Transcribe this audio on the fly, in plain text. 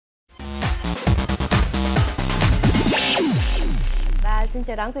Xin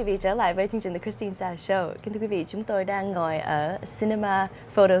chào đón quý vị trở lại với chương trình The Kristine Sa Show. Kính thưa quý vị, chúng tôi đang ngồi ở Cinema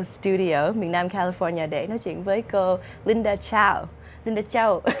Photo Studio, miền Nam California để nói chuyện với cô Linda Chou. Linda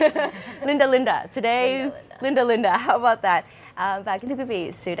Chou. Linda. Today, Linda. How about that? Và kính thưa quý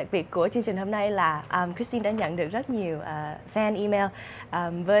vị, sự đặc biệt của chương trình hôm nay là Kristine đã nhận được rất nhiều fan email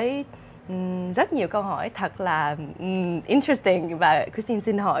với rất nhiều câu hỏi thật là interesting và Kristine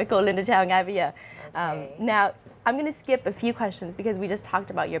xin hỏi cô Linda Chou ngay bây giờ. Now, I'm going to skip a few questions because we just talked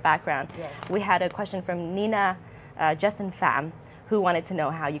about your background. Yes. We had a question from Nina Justin Pham who wanted to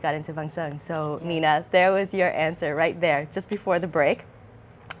know how you got into Vang Sơn. So, yes. Nina, there was your answer right there just before the break.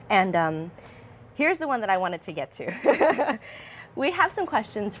 And here's the one that I wanted to get to. We have some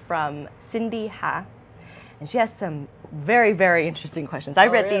questions from Cindy Ha. And she has some very, very interesting questions. I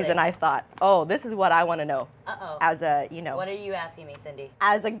read these and I thought, oh, this is what I want to know. Uh-oh. As a, you know. What are you asking me, Cindy?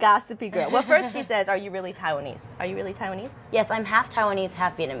 As a gossipy girl. Well, first she says, are you really Taiwanese? Are you really Taiwanese? Yes, I'm half Taiwanese,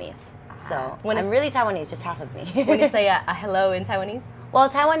 half Vietnamese. So I'm really Taiwanese, just half of me. When you say a hello in Taiwanese? Well,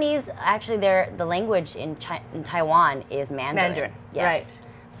 Taiwanese, actually, the language in Taiwan is Mandarin. Mandarin, yes. right.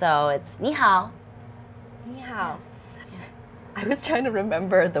 So it's ni hao. Ni hao. Yes. I was trying to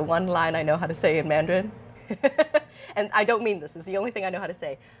remember the one line I know how to say in Mandarin. And I don't mean this. It's the only thing I know how to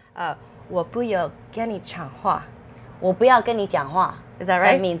say. 我不要跟你讲话. 我不要跟你讲话. Is that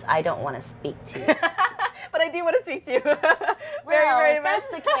right? That means I don't want to speak to you. But I do want to speak to you. If that's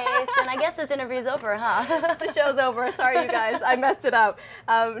the case, then I guess this interview's over, huh? The show's over. Sorry, you guys. I messed it up.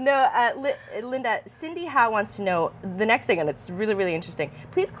 Linda, Cindy Ha wants to know the next thing, and it's really, really interesting.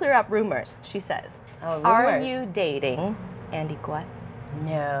 Please clear up rumors, she says. Oh, rumors. Are you dating Andy Quat?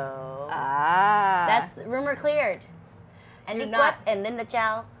 No. Ah. That's rumor cleared. Andy Quat and Linda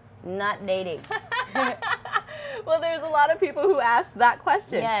Chou, not dating. Well, there's a lot of people who ask that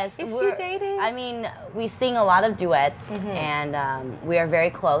question. Yes. Is she dating? I mean, we sing a lot of duets, and we are very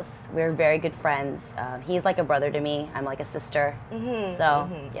close. We're very good friends. He's like a brother to me. I'm like a sister. Yes.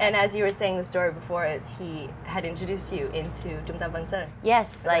 And as you were saying the story before, is he had introduced you into Jumtan Vang Sơn? Yes,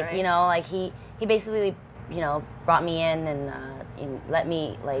 like, right? you know, like he basically, you know, brought me in and let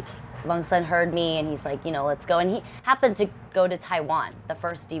me, like, Vang Sơn heard me and he's like, you know, let's go. And he happened to go to Taiwan. The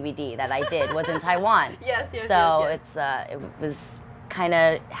first DVD that I did was in Taiwan. Yes. So it was kind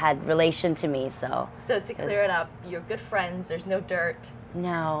of had relation to me. So to clear it up, you're good friends. There's no dirt.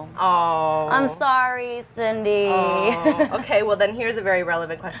 No. Oh. I'm sorry, Cindy. Oh. Okay, well then here's a very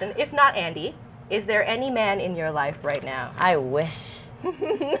relevant question. If not Andy, is there any man in your life right now? I wish.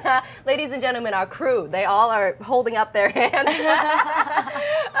 Ladies and gentlemen, our crew, they all are holding up their hands.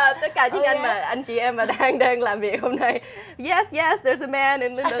 Tất cả những anh chị em mà đang làm việc hôm nay. Yes, there's a man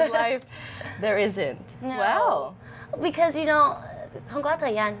in Linda's life. There isn't. No. Wow. Because, you know, không có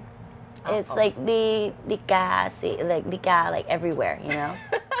thời gian. It's like đi ca like everywhere, you know.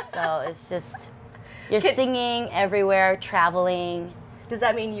 So it's just you're singing everywhere, traveling. Does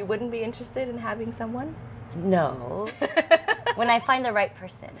that mean you wouldn't be interested in having someone? No. When I find the right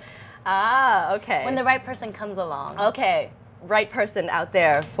person. Ah, okay. When the right person comes along. Okay, right person out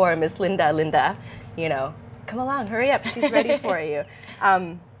there for Miss Linda, you know, come along, hurry up, she's ready for you.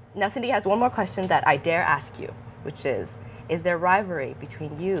 Now Cindy has one more question that I dare ask you, which is there rivalry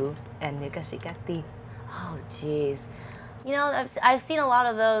between you and Nigashigati? Oh, jeez. You know, I've seen a lot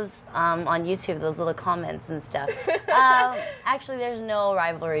of those on YouTube, those little comments and stuff. Actually, there's no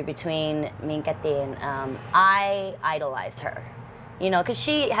rivalry between me and Kati, and I idolize her. You know, because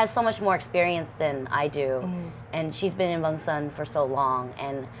she has so much more experience than I do, and she's been in Vang Sơn for so long,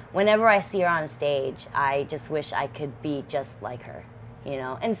 and whenever I see her on stage, I just wish I could be just like her, you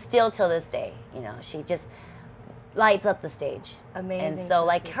know, and still till this day, you know, she just lights up the stage. Amazing. And so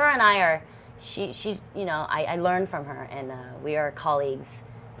like her and I are, she's, you know, I learn from her, and we are colleagues,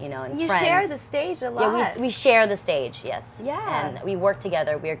 you know, and friends. You share the stage a lot. Yeah, we share the stage, yes. Yeah. And we work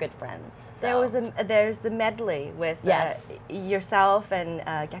together, we are good friends. So. There's the medley with yourself and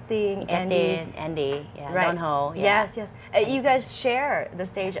Gating, Andy, yeah, right. Donho. Yeah. Yes. You guys share the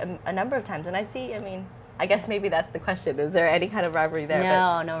stage a number of times, and I see, I mean, I guess maybe that's the question. Is there any kind of rivalry there?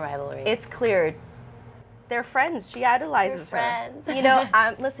 No, no rivalry. It's clear. They're friends. She idolizes her. Friends. You know,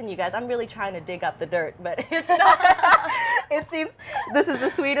 listen, you guys, I'm really trying to dig up the dirt, but it's not. It seems this is the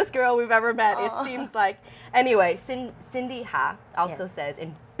sweetest girl we've ever met. It seems like. Anyway, Cindy Ha also says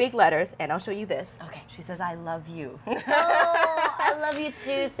in big letters, and I'll show you this. Okay. She says, I love you. Oh, I love you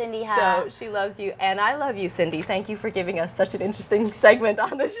too, Cindy Ha. So she loves you, and I love you, Cindy. Thank you for giving us such an interesting segment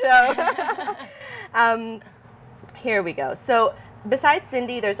on the show. Here we go. So besides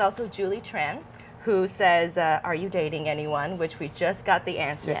Cindy, there's also Julie Tran, who says, are you dating anyone? Which we just got the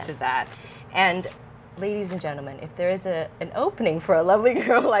answer to that. And ladies and gentlemen, if there is an opening for a lovely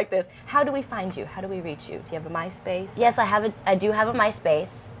girl like this, how do we find you? How do we reach you? Do you have a MySpace? Yes, I do have a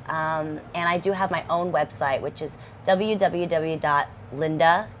MySpace, and I do have my own website, which is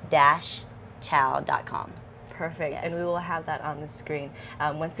www.linda-chou.com. Perfect, yes. And we will have that on the screen.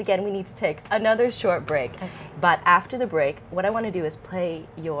 Once again, we need to take another short break. Okay. But after the break, what I want to do is play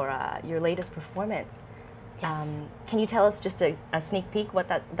your latest performance. Yes. Can you tell us just a sneak peek what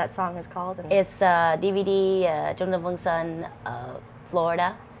that song is called? It's a DVD, Trung Tâm Vâng Sơn,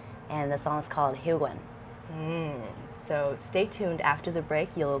 Florida, and the song is called Hiếu Quỳnh. So stay tuned after the break,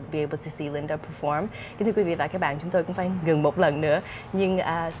 you'll be able to see Linda perform. Kính thưa quý vị và các bạn, chúng tôi cũng phải ngừng một lần nữa. Nhưng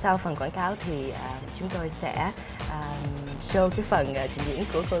sau phần quảng cáo thì chúng tôi sẽ show cái phần trình diễn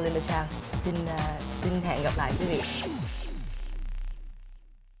của cô Linda Chou. Xin hẹn gặp lại quý vị.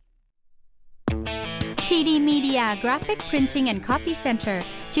 TD Media Graphic Printing and Copy Center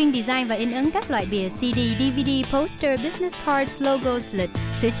chuyên design và in ấn các loại bìa CD, DVD, poster, business cards, logos, lịch,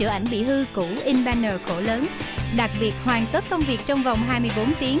 sửa chữa ảnh bị hư cũ, in banner khổ lớn. Đặc biệt hoàn tất công việc trong vòng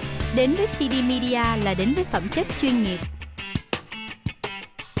 24 tiếng. Đến với TD Media là đến với phẩm chất chuyên nghiệp.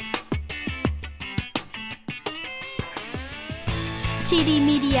 TD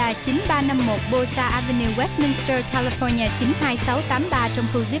Media 9351 Bosa Avenue, Westminster, California 92683 trong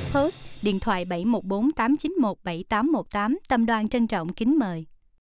khu zip post. Điện thoại 714-891-7818. Tâm Đoan trân trọng kính mời.